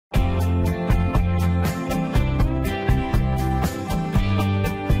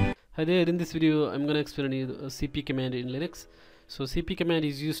Hi there, in this video I'm going to explain you the cp command in Linux. So cp command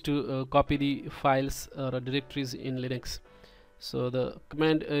is used to copy the files or directories in Linux. So the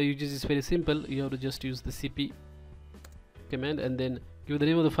command uses is very simple. You have to just use the cp command and then give the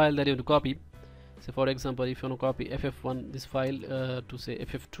name of the file that you have to copy. So for example, if you want to copy ff1 this file to say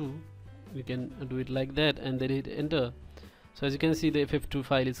ff2, you can do it like that and then hit enter. So as you can see, the ff2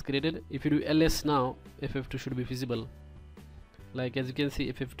 file is created. If you do ls now, ff2 should be visible. Like as you can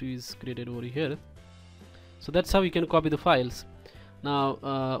see, ff2 is created over here. So that's how you can copy the files.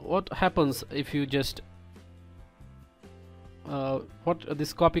 Now what happens if you just what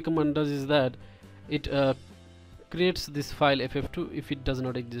this copy command does is that it creates this file ff2 if it does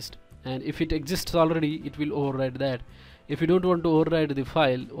not exist, and if it exists already it will override that. If you don't want to override the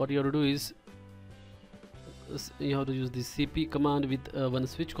file, what you have to do is you have to use the cp command with one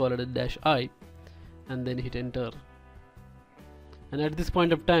switch called -i and then hit enter. And at this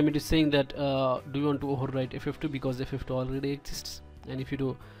point of time it is saying that do you want to overwrite ff2 because ff2 already exists, and if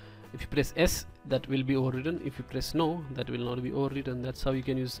you press S, that will be overwritten. If you press no, that will not be overwritten. That's how you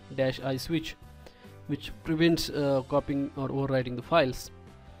can use -i switch, which prevents copying or overwriting the files.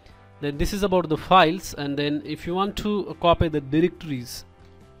 Then this is about the files. And then if you want to copy the directories,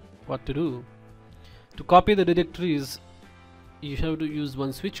 what to do? To copy the directories, you have to use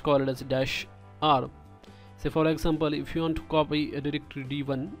one switch called as -r. Say for example, if you want to copy a directory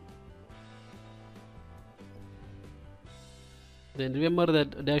d1, then remember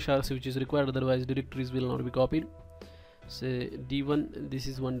that -r switch is required, otherwise directories will not be copied. Say d1, this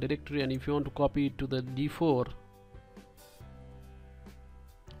is one directory, and if you want to copy it to the d4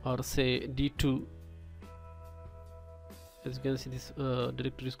 or say d2, as you can see this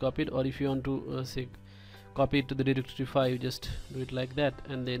directory is copied. Or if you want to say copy it to the directory 5, just do it like that,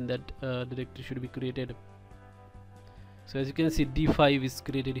 and then that directory should be created. So as you can see, d5 is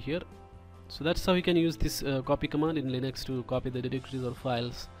created here. So that's how you can use this copy command in Linux to copy the directories or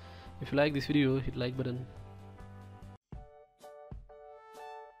files. If you like this video, hit like button.